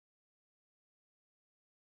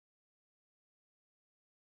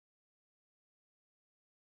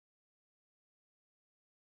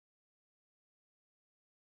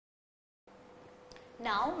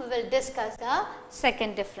Now we will discuss the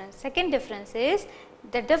second difference. Second difference is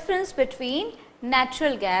the difference between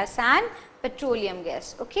natural gas and petroleum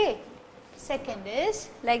gas. Okay. Second is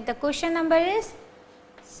like the question number is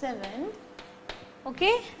 7.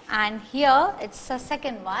 Okay, and here it's the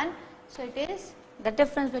second one. So it is the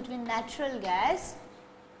difference between natural gas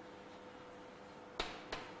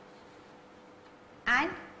and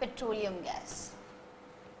petroleum gas.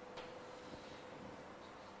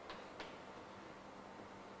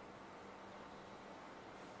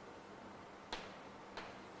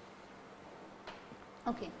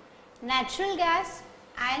 Okay, natural gas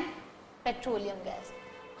and petroleum gas.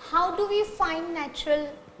 How do we find natural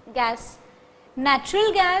gas?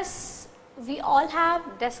 Natural gas, we all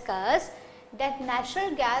have discussed that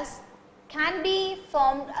natural gas can be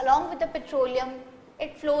formed along with the petroleum.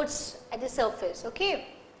 It floats at the surface. Okay.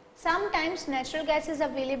 Sometimes natural gas is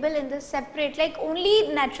available in the separate, like only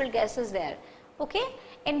natural gas is there. Okay.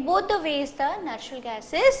 In both the ways the natural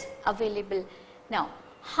gas is available. Now,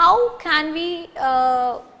 how can we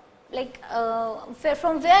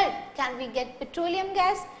from where can we get petroleum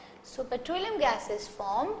gas? So, petroleum gas is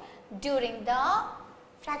formed during the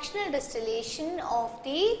fractional distillation of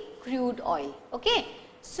the crude oil. Okay.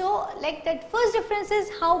 So, like that first difference is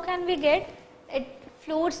how can we get it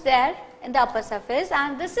floats there in the upper surface,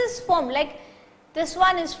 and this is formed like this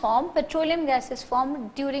one is formed, petroleum gas is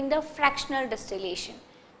formed during the fractional distillation.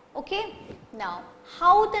 Okay. Now,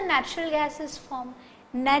 how the natural gas is formed?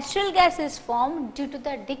 Natural gas is formed due to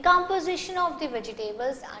the decomposition of the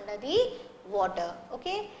vegetables under the water.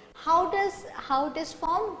 Okay. How it is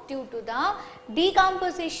formed? Due to the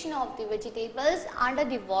decomposition of the vegetables under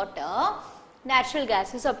the water, natural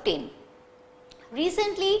gas is obtained.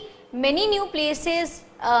 Recently, many new places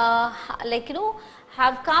have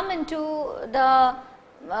come into the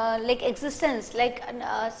existence.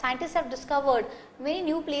 Scientists have discovered many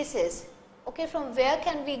new places. Okay, from where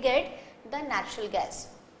can we get the natural gas?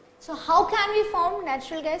 So, how can we form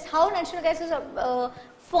natural gas? How natural gas is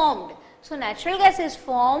formed? So, natural gas is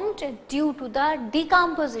formed due to the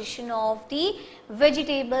decomposition of the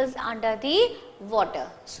vegetables under the water.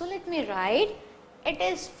 So, let me write, it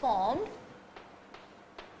is formed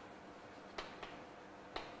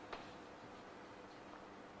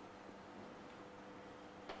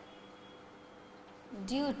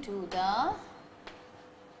due to the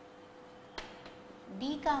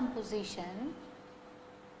decomposition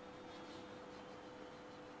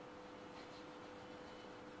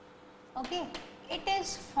it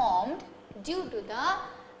is formed due to the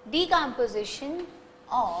decomposition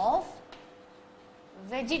of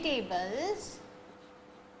vegetables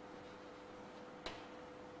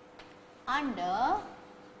under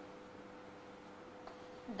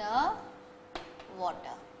the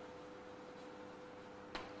water.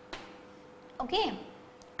 Okay,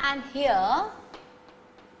 and here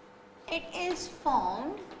it is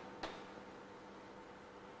formed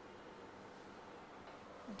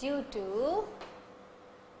due to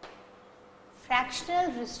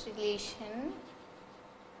fractional distillation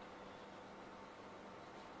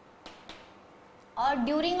or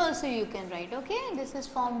during also you can write. Okay, this is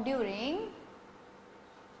formed during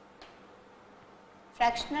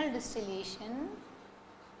fractional distillation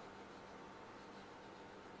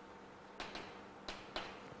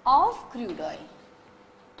of crude oil.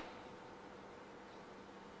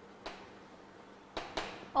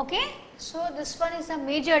 Okay. So, this one is a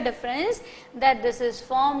major difference, that this is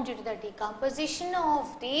formed due to the decomposition of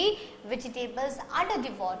the vegetables under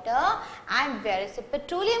the water, and whereas the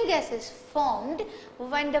petroleum gas is formed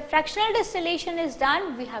when the fractional distillation is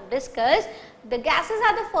done. We have discussed the gases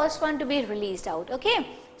are the first one to be released out. Okay.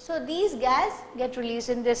 So, these gas get released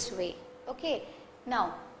in this way. Okay.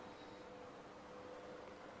 Now,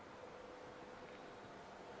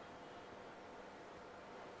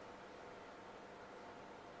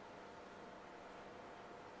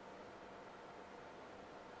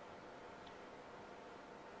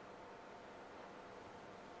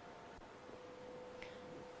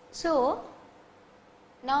 so,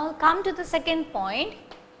 now come to the second point.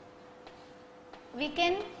 We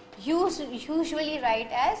can usually write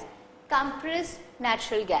as compressed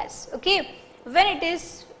natural gas. Okay, when it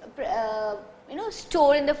is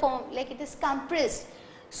stored in the form like it is compressed,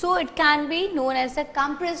 so it can be known as the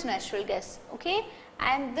compressed natural gas. Okay,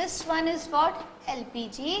 and this one is what?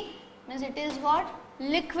 LPG, means it is what?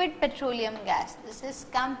 Liquid petroleum gas. This is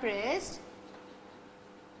compressed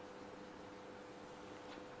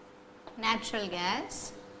natural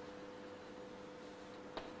gas.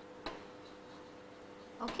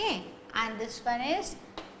 Okay, and this one is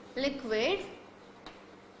liquid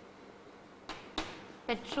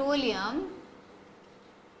petroleum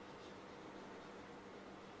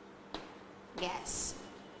gas.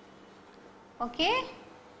 Okay.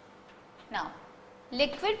 Now,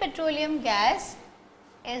 liquid petroleum gas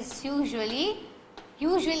is usually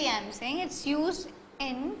I am saying it's used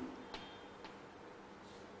in,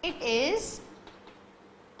 it is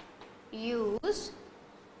used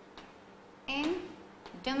in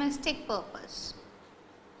domestic purpose.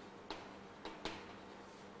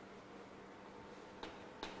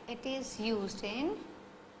 It is used in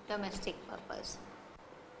domestic purpose.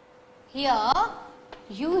 Here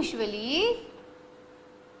usually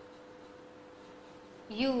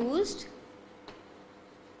used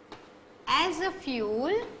as a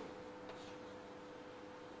fuel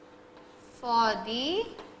for the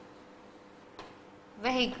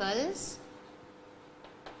vehicles,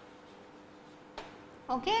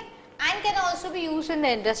 okay, and can also be used in the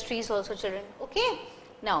industries also, children. Okay.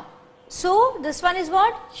 Now, so this one is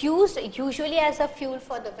what? Used usually as a fuel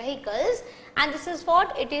for the vehicles, and this is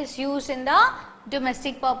what? It is used in the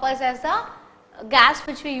domestic purpose as the gas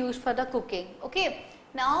which we use for the cooking. Okay.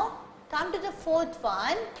 Now, come to the fourth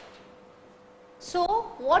one. So,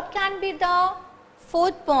 what can be the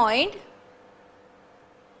fourth point?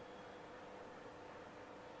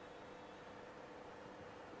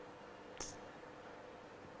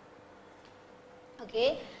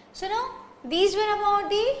 Okay. So, now these were about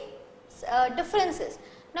the differences.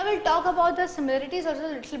 Now, we will talk about the similarities also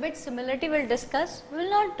a little bit. Similarity we will discuss. We will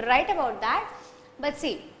not write about that, but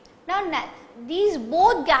see. Now, these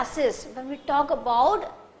both gases when we talk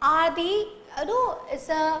about are the, it's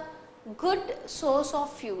a good source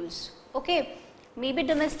of fuels. Okay. Maybe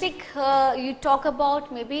domestic you talk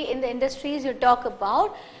about, maybe in the industries you talk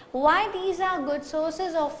about. Why these are good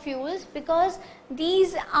sources of fuels? Because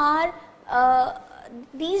these are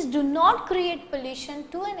these do not create pollution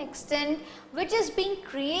to an extent which is being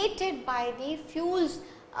created by the fuels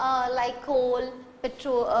like coal,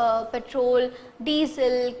 petrol,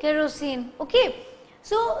 diesel, kerosene. Okay.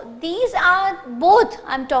 So, these are both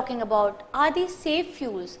I am talking about are the safe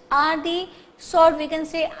fuels, are the sort we can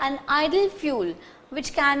say an ideal fuel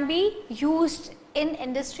which can be used in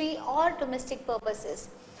industry or domestic purposes.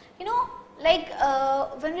 You know, like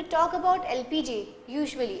when we talk about LPG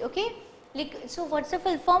usually, okay. So, what is the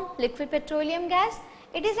full form? Liquid petroleum gas.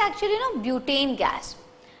 It is actually butane gas.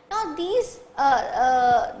 Now, these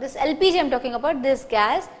this LPG I am talking about, this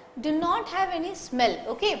gas do not have any smell.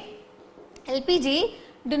 Okay. LPG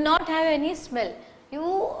do not have any smell. You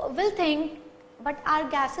will think, but our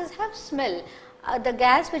gases have smell. The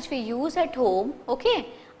gas which we use at home, okay,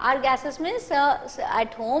 our gases means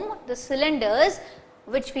at home, the cylinders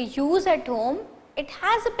which we use at home, it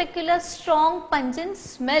has a peculiar strong pungent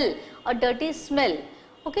smell or dirty smell.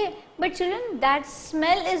 Okay. But children, that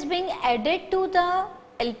smell is being added to the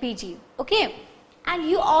LPG. Okay. And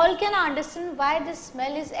you all can understand why this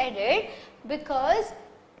smell is added, because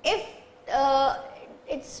if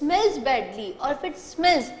it smells badly or if it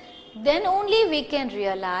smells, then only we can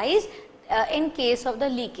realize in case of the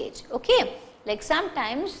leakage. Okay. Like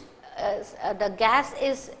sometimes the gas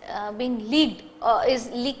is being leaked or is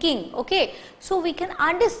leaking. Okay. So, we can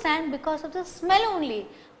understand because of the smell only.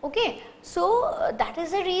 Okay. So, that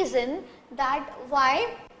is the reason that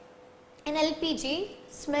why in LPG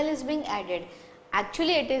smell is being added.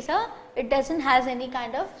 Actually, it doesn't has any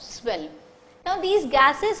kind of smell. Now, these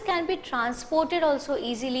gases can be transported also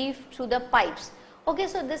easily through the pipes. Okay,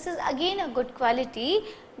 so this is again a good quality,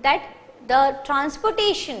 that the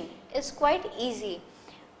transportation is quite easy.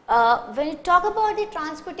 When you talk about the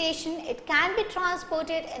transportation, it can be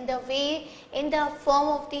transported in the form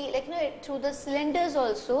of the through the cylinders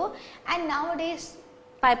also, and nowadays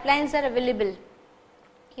pipelines are available.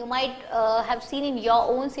 You might have seen in your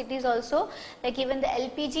own cities also, like even the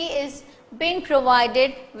LPG is being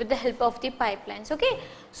provided with the help of the pipelines. Okay.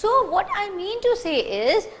 So, what I mean to say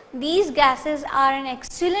is these gases are an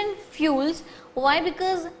excellent fuels. Why?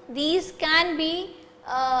 Because these can be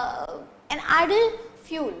an ideal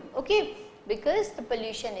fuel. Okay. Because the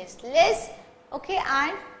pollution is less, okay,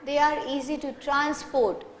 and they are easy to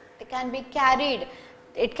transport. They can be carried.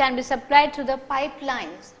 It can be supplied through the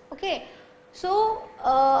pipelines. Okay. So,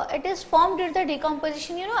 it is formed due to the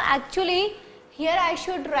decomposition. Actually here I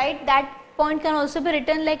should write that point can also be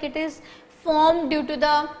written like it is formed due to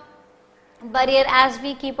the barrier, as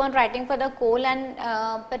we keep on writing for the coal and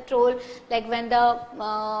petrol, like when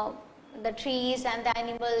the trees and the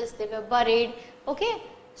animals, they were buried. Okay.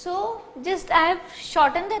 So, just I have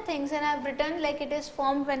shortened the things and I have written like it is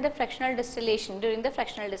formed when the fractional distillation, during the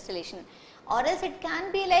fractional distillation, or else it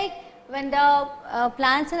can be like when the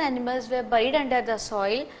plants and animals were buried under the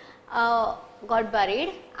soil, got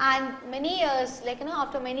buried, and many years,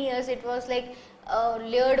 after many years, it was like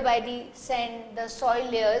layered by the sand, the soil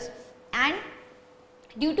layers, and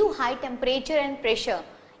due to high temperature and pressure,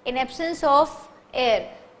 in absence of air,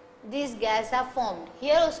 these gases are formed.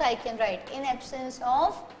 Here also I can write in absence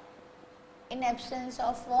of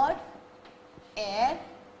what? Air,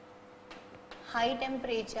 high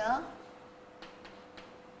temperature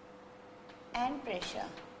and pressure.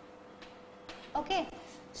 Okay.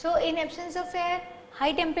 So in absence of air,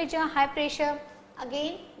 high temperature, high pressure,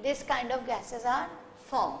 again this kind of gases are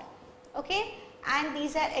formed. Okay. And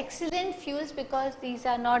these are excellent fuels because these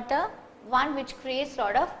are not the one which creates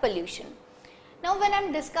lot of pollution. Now when I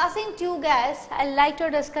am discussing two gas, I like to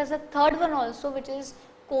discuss the third one also, which is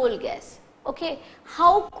coal gas. Okay,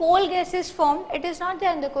 how coal gas is formed, it is not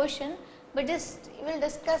there in the question, but just we will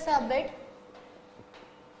discuss a bit.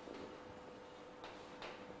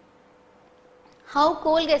 How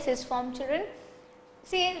coal gas is formed, children?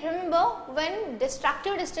 See, remember when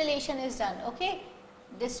destructive distillation is done, okay,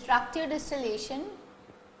 destructive distillation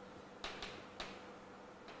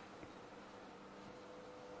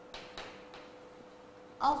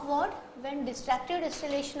of what? When destructive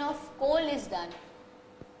distillation of coal is done.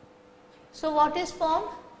 So what is formed?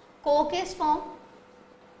 Coke is formed.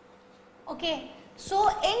 Okay. So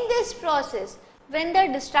in this process, when the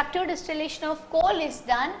destructive distillation of coal is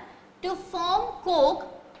done, to form coke,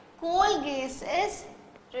 coal gas is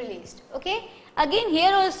released. Okay. Again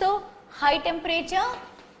here also high temperature.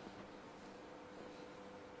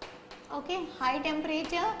 Okay. High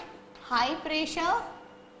temperature, high pressure,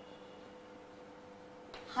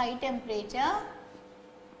 high temperature,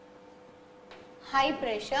 high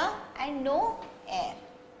pressure and no air.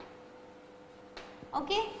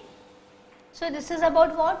 Okay. So this is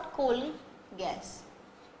about what? Coal gas.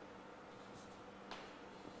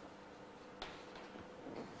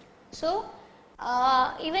 So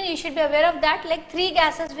even you should be aware of that, like three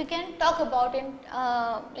gases we can talk about and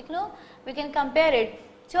we can compare it.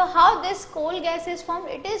 So how this coal gas is formed?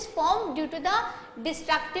 It is formed due to the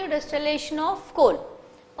destructive distillation of coal.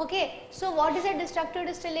 Okay, so what is a destructive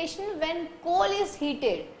distillation? When coal is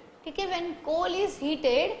heated, okay, when coal is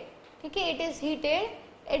heated, okay, it is heated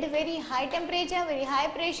at very high temperature, very high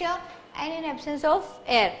pressure and in absence of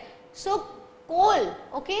air. So coal,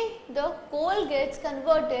 okay, the coal gets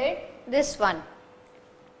converted, this one,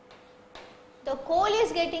 the coal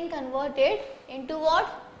is getting converted into what?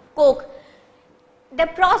 Coke. The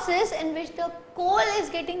process in which the coal is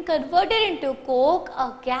getting converted into coke,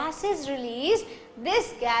 a gas is released.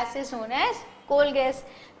 This gas is known as coal gas.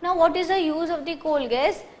 Now what is the use of the coal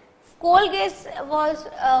gas? Coal gas was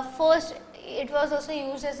first, it was also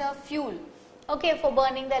used as a fuel, okay, for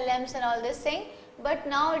burning the lamps and all this thing, but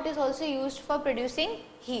now it is also used for producing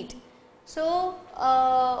heat. So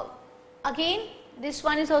again this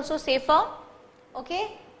one is also safer,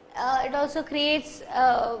 okay, it also creates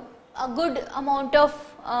a good amount of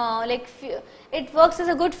it works as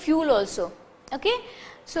a good fuel also, okay.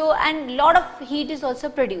 So and lot of heat is also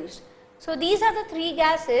produced. So these are the three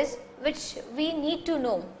gases which we need to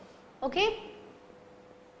know, okay,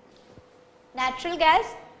 natural gas,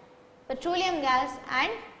 petroleum gas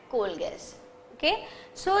and coal gas, okay.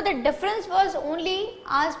 So the difference was only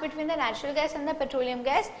asked between the natural gas and the petroleum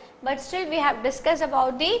gas, but still we have discussed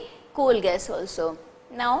about the coal gas also.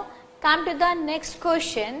 Now come to the next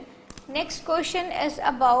question. Next question is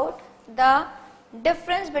about the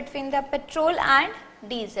difference between the petrol and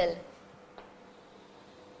diesel.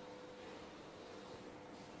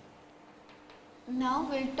 Now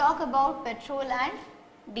we will talk about petrol and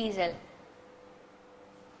diesel.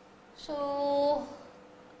 So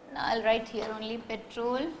now I will write here only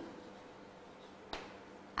petrol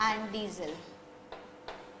and diesel.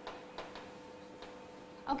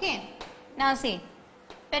 Okay. Now see,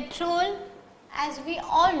 petrol, as we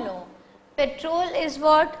all know, petrol is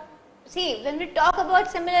what? See, when we talk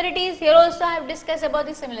about similarities, here also I have discussed about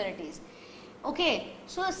the similarities. Okay,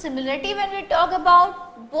 so similarity when we talk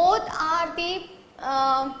about, both are the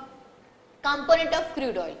component of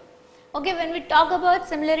crude oil. Okay, when we talk about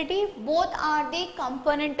similarity, both are the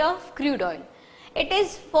component of crude oil. It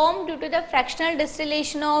is formed due to the fractional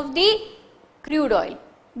distillation of the crude oil,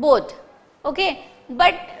 both. Okay,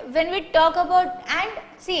 but when we talk about, and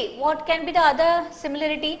see what can be the other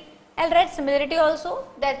similarity, I will write similarity also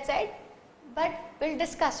that side, but we will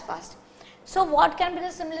discuss first. So what can be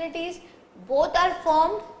the similarities? Both are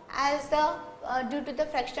formed as the due to the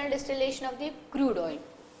fractional distillation of the crude oil.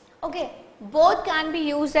 Okay, both can be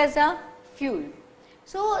used as a fuel.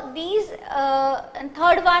 So these and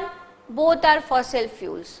third one, both are fossil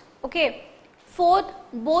fuels. Okay, fourth,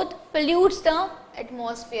 both pollutes the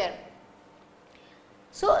atmosphere.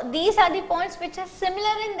 So these are the points which are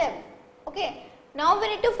similar in them. Okay, Now we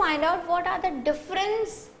need to find out what are the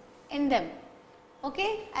difference in them.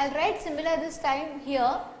 Okay, I'll write similar this time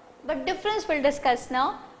here, but difference we'll discuss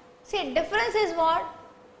now. See, difference is what?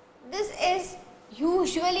 This is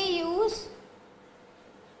usually used,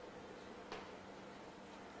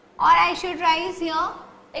 or I should write here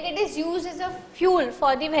like it is used as a fuel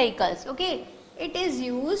for the vehicles. Okay, it is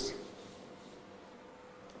used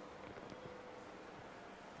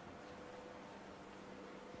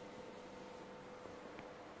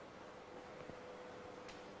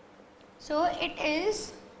so it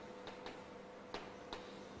is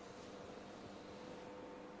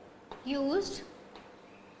used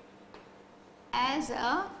as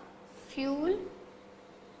a fuel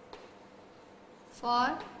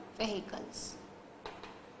for vehicles.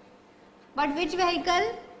 But which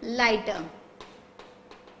vehicle? Lighter.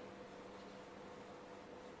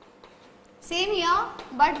 Same here,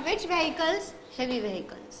 but which vehicles? Heavy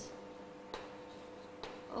vehicles.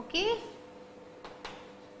 Okay.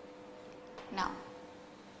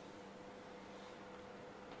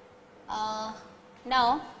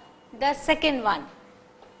 Now the second one,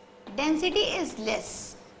 density is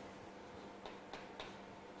less.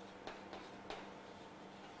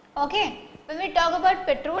 Okay, when we talk about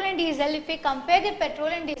petrol and diesel, if we compare the petrol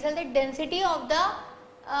and diesel, the density of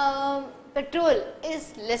the petrol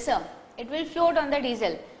is lesser. It will float on the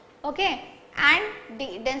diesel. Okay, and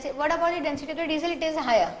the density. What about the density of the diesel? It is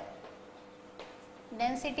higher.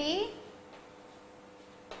 Density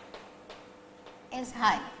is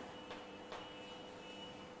high.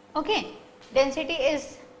 Okay, density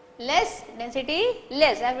is less, density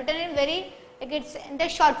less. I have written it very, like it's in the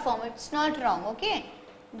short form, it's not wrong. Okay,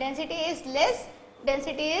 density is less,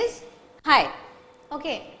 density is high.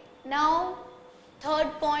 Okay, now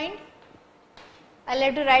third point, I'll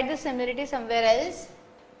have to write the similarity somewhere else.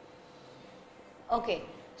 Okay,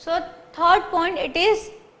 so third point, it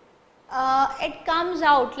is, it comes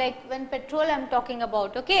out like when petrol I am talking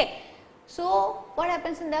about. Okay, so what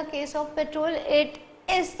happens in the case of petrol? It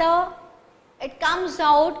comes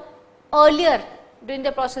out earlier during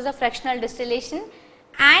the process of fractional distillation,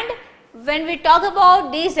 and when we talk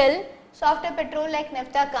about diesel, so after petrol like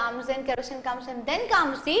naphtha comes, then kerosene comes, and then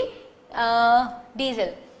comes the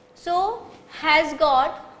diesel. So has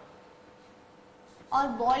got our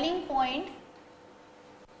boiling point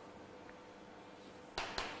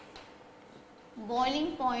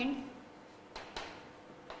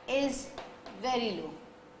is very low.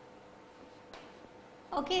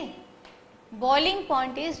 Okay, boiling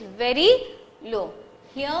point is very low.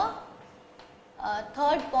 Here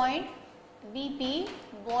third point, BP,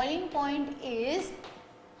 boiling point is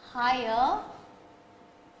higher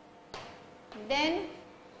than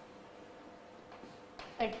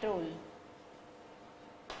petrol.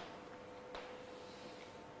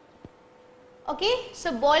 Okay,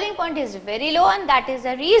 so boiling point is very low, and that is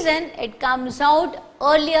the reason it comes out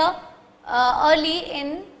early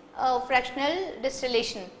in fractional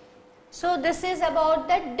distillation. So this is about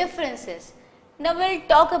the differences. Now we will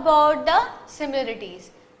talk about the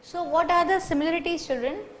similarities. So what are the similarities,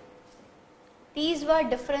 children? These were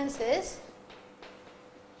differences.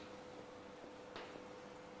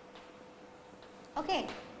 Okay,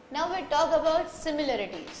 now we talk about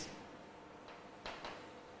similarities.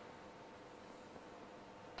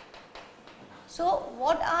 So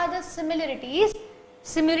what are the similarities?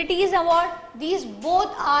 Similarities are what? These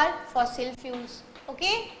both are fossil fuels.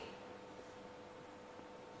 Okay.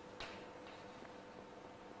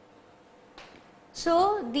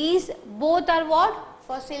 So these both are what?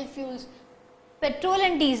 Fossil fuels. Petrol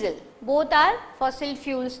and diesel, both are fossil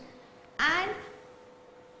fuels. And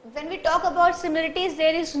when we talk about similarities,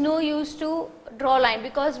 there is no use to draw line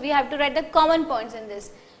because we have to write the common points in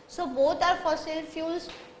this. So both are fossil fuels,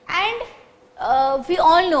 and we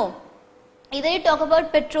all know, either you talk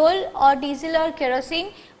about petrol or diesel or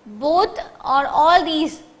kerosene, both or all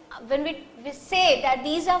these, when we say that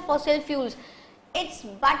these are fossil fuels, it's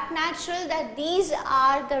but natural that these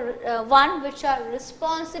are the one which are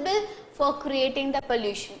responsible for creating the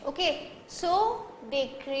pollution. Okay, so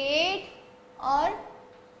they create or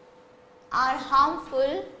are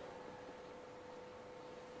harmful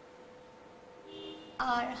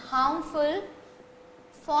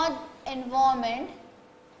for environment.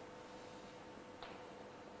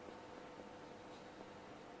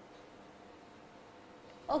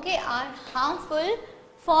 Okay, are harmful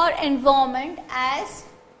for environment as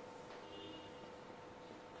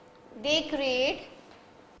they create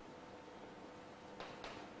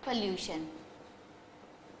pollution.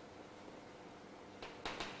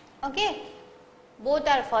 Okay, both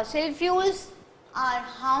are fossil fuels, are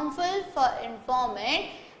harmful for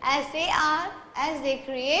environment as they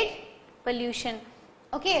create pollution.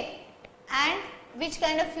 Okay, and which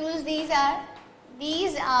kind of fuels these are?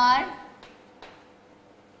 These are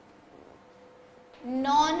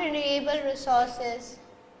non-renewable resources,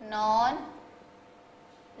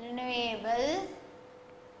 non-renewable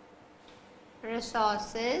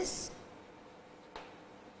resources.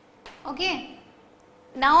 Okay,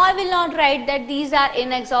 now I will not write that these are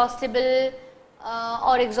inexhaustible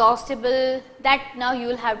or exhaustible. That now you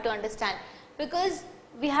will have to understand, because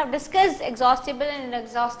we have discussed exhaustible and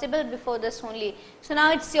inexhaustible before this only. So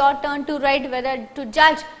now it's your turn to write to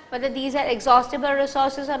judge whether these are exhaustible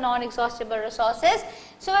resources or non-exhaustible resources.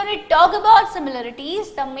 So when we talk about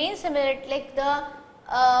similarities, the main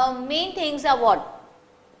main things are what?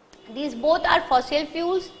 These both are fossil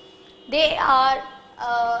fuels. They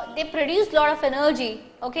produce lot of energy,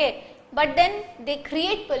 okay, but then they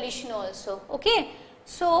create pollution also, okay.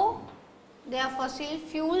 So they are fossil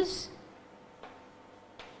fuels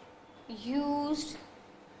used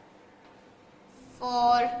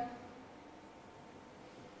for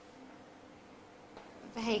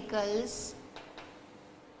vehicles,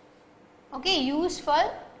 okay, used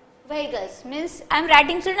for vehicles means I am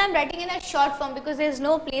writing in a short form because there is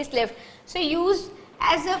no place left. So used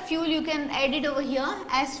as a fuel, you can add it over here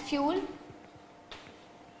as fuel.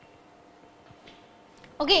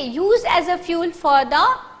 Okay, used as a fuel for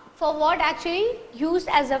what actually? Used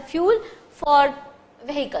as a fuel for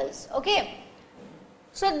vehicles, okay.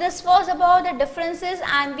 So this was about the differences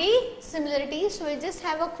and the similarities. So we will just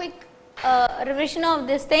have a quick revision of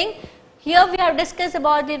this thing. Here we have discussed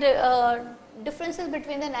about the differences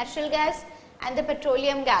between the natural gas and the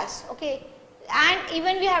petroleum gas, okay, and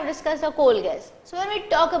even we have discussed the coal gas. So when we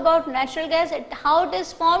talk about natural gas, how it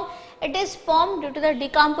is formed? It is formed due to the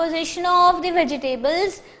decomposition of the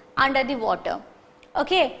vegetables under the water,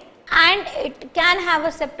 okay, and it can have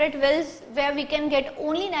a separate wells where we can get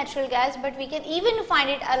only natural gas, but we can even find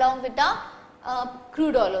it along with the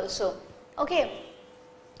crude oil also, okay.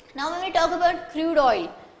 Now when we talk about crude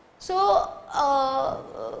oil, so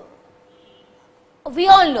we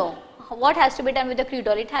all know what has to be done with the crude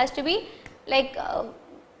oil. It has to be like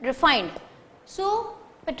refined. So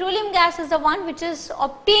petroleum gas is the one which is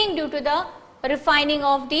obtained due to the refining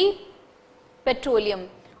of the petroleum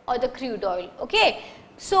or the crude oil, okay.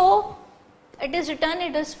 So it is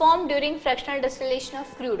formed during fractional distillation of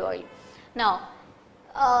crude oil. Now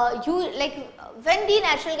when the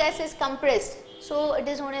natural gas is compressed, so it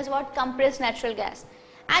is known as what? Compressed natural gas.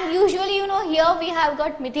 And usually, you know, here we have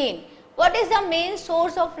got methane. What is the main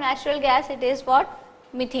source of natural gas? It is what?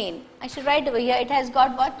 Methane. I should write over here, it has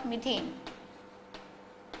got what? Methane.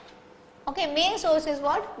 Okay, main source is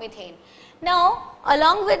what? Methane. Now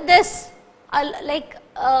along with this, when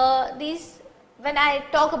I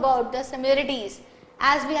talk about the similarities,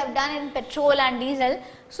 as we have done in petrol and diesel,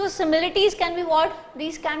 so similarities can be what?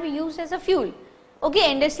 These can be used as a fuel,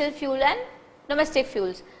 okay, industrial fuel and domestic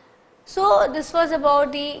fuels. So this was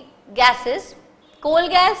about the gases. Coal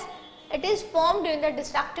gas, it is formed during the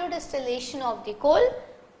destructive distillation of the coal.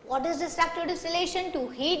 What is destructive distillation? To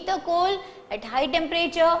heat the coal at high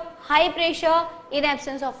temperature, high pressure, in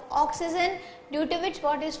absence of oxygen, due to which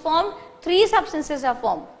what is formed? Three substances are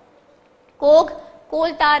formed: coke,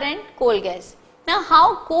 coal tar and coal gas. Now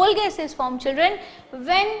how coal gas is formed, children?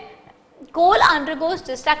 When coal undergoes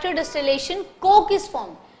destructive distillation, coke is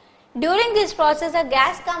formed. During this process a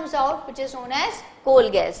gas comes out which is known as coal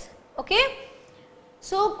gas, okay.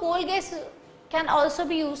 So coal gas can also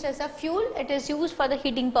be used as a fuel. It is used for the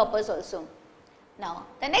heating purpose also. Now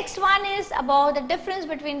the next one is about the difference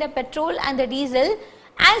between the petrol and the diesel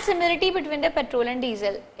and similarity between the petrol and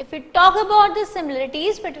diesel. If we talk about the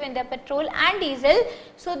similarities between the petrol and diesel,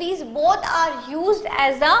 so these both are used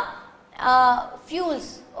as the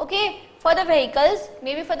fuels, okay, for the vehicles,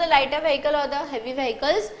 maybe for the lighter vehicle or the heavy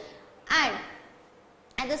vehicles, and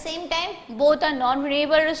at the same time both are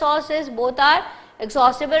non-renewable resources, both are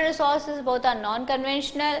exhaustible resources, both are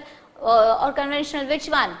non-conventional or conventional. Which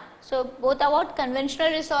one? So both are what?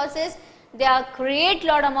 Conventional resources. They are create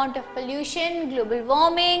lot amount of pollution, global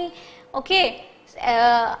warming, okay,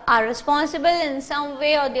 are responsible in some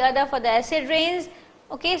way or the other for the acid rains,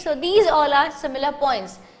 okay. So these all are similar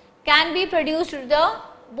points, can be produced due to the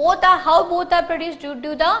how both are produced due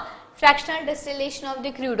to the fractional distillation of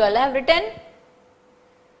the crude oil. I have written?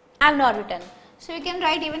 I have not written. So you can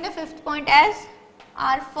write even the fifth point as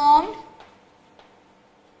are formed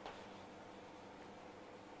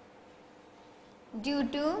due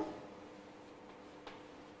to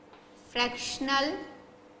fractional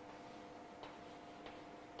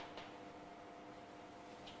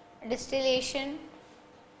distillation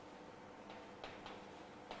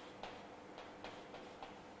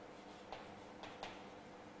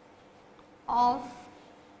of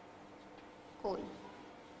coal.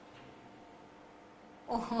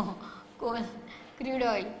 Oh, coal, crude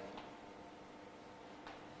oil.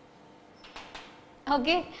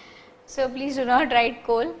 Okay, so please do not write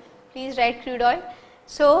coal, please write crude oil.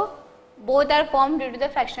 So both are formed due to the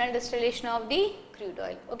fractional distillation of the crude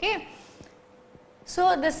oil. Okay,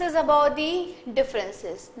 so this is about the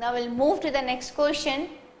differences. Now we'll move to the next question.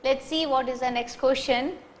 Let's see what is the next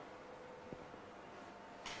question.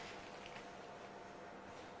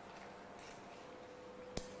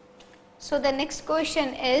 So the next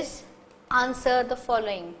question is answer the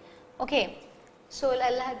following. Okay, so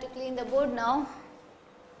I'll have to clean the board now.